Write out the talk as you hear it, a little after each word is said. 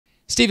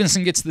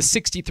Stevenson gets the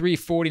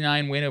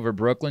 63-49 win over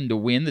Brooklyn to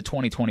win the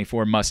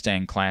 2024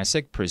 Mustang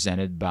Classic,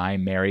 presented by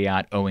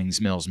Marriott Owings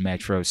Mills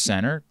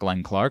MetroCentre.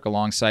 Glenn Clark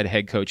alongside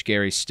head coach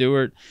Gary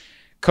Stewart.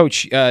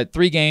 Coach,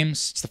 3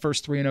 games. It's the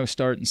first 3-0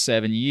 start in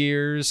 7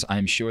 years.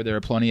 I'm sure there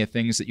are plenty of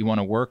things that you want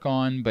to work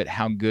on, but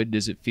how good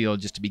does it feel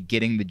just to be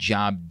getting the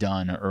job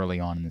done early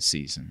on in the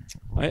season?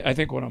 I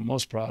think what I'm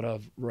most proud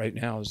of right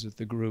now is that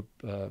the group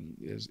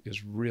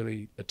is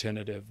really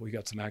attentive. We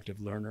got some active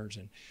learners,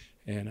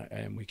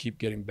 and we keep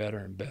getting better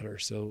and better.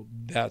 So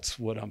that's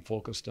what I'm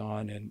focused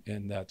on,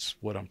 and that's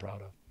what I'm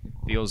proud of.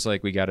 Feels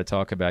like we got to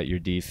talk about your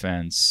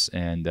defense,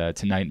 and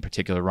tonight in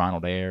particular,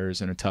 Ronald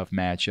Ayers in a tough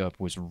matchup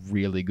was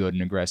really good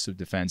and aggressive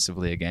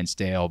defensively against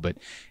Dale, but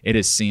it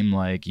has seemed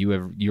like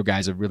your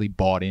guys have really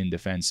bought in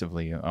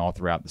defensively all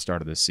throughout the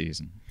start of this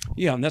season.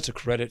 Yeah, and that's a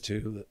credit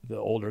to the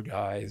older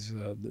guys,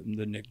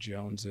 the Nick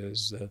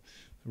Joneses,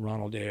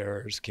 Ronald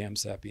Ayers, Cam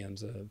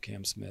Sapienza,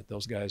 Cam Smith.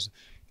 Those guys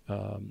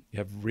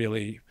have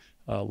really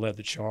led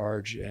the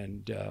charge,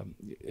 and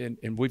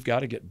we've got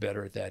to get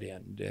better at that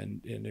end.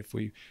 And if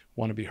we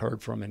want to be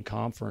heard from in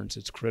conference,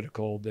 it's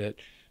critical that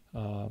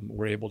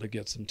we're able to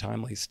get some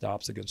timely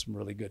stops against some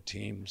really good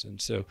teams.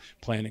 And so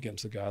playing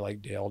against a guy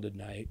like Dale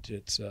tonight,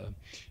 it's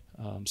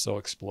so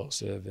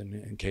explosive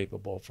and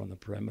capable from the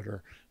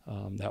perimeter.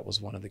 That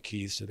was one of the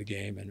keys to the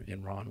game,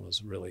 and Ron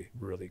was really,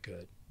 really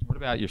good. What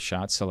about your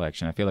shot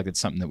selection? I feel like it's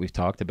something that we've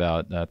talked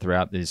about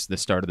throughout the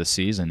start of the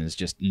season. Is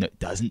just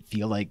doesn't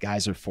feel like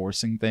guys are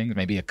forcing things.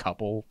 Maybe a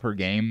couple per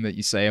game that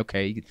you say,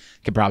 okay, you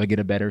could probably get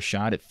a better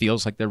shot. It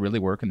feels like they're really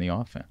working the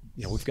offense.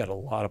 Yeah, we've got a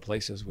lot of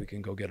places we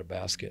can go get a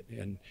basket,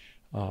 and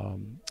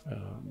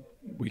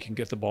we can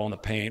get the ball in the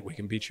paint. We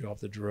can beat you off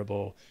the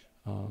dribble.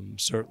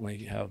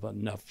 Certainly have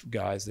enough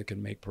guys that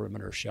can make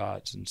perimeter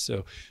shots, and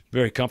so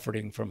very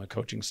comforting from a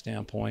coaching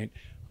standpoint.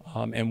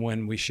 And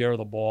when we share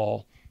the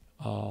ball,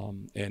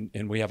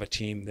 and we have a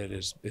team that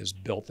is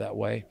built that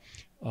way,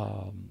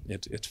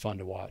 it's fun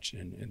to watch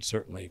and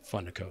certainly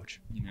fun to coach.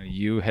 You know,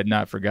 you had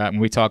not forgotten.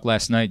 We talked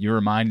last night. You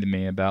reminded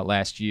me about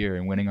last year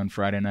and winning on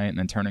Friday night and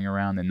then turning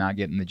around and not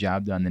getting the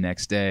job done the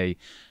next day.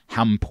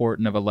 How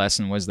important of a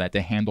lesson was that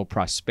to handle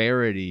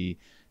prosperity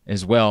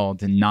as well,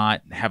 to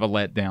not have a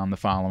letdown the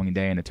following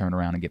day and to turn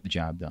around and get the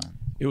job done?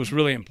 It was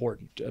really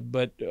important.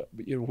 But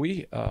you know,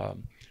 we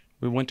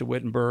went to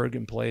Wittenberg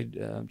and played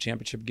a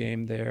championship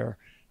game there.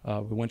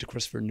 We went to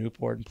Christopher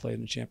Newport and played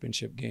in a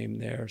championship game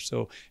there.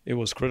 So it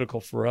was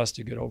critical for us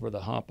to get over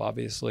the hump.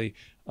 Obviously,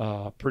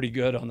 pretty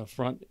good on the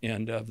front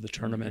end of the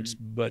tournaments,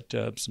 but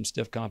some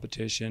stiff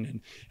competition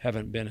and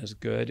haven't been as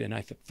good. And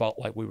I felt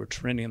like we were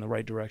trending in the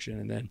right direction.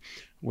 And then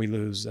we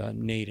lose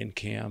Nate and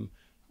Cam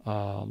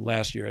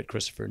last year at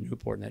Christopher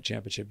Newport in that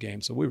championship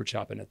game. So we were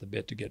chopping at the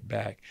bit to get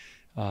back,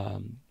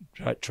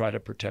 try to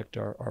protect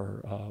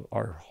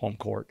our home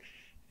court.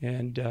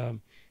 And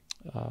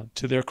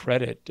to their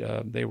credit,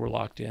 they were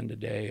locked in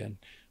today, and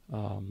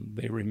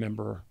they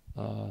remember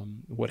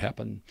what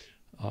happened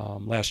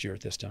last year at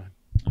this time.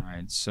 All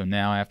right, so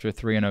now after a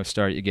 3-0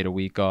 start, you get a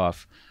week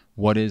off.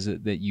 What is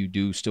it that you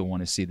do still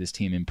want to see this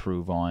team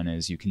improve on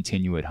as you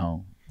continue at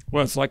home?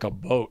 Well, it's like a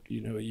boat.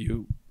 You know,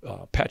 you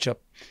patch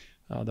up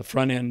the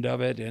front end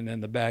of it, and then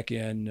the back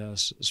end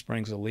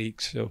springs a leak.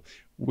 So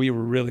we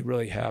were really,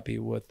 really happy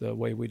with the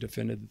way we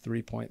defended the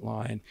three-point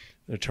line.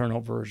 The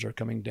turnovers are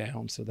coming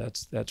down, so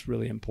that's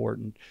really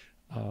important.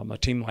 A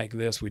team like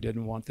this, we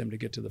didn't want them to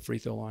get to the free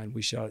throw line.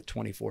 We shot it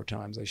 24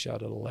 times. They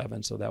shot it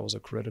 11, so that was a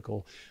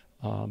critical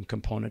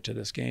component to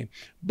this game.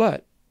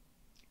 But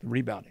the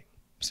rebounding.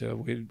 So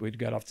we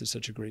got off to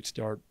such a great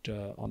start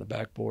on the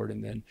backboard,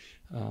 and then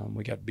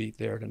we got beat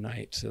there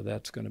tonight. So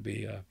that's going to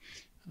be a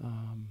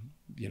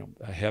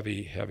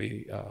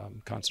heavy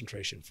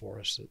concentration for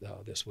us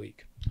this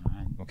week. All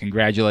right. Well,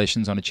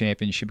 congratulations on a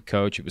championship,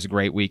 Coach. It was a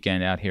great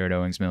weekend out here at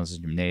Owings Mills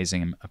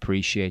Gymnasium.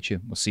 Appreciate you.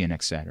 We'll see you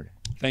next Saturday.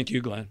 Thank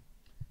you, Glenn.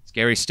 It's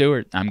Gary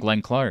Stewart. I'm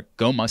Glenn Clark.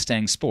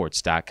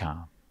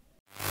 GoMustangSports.com.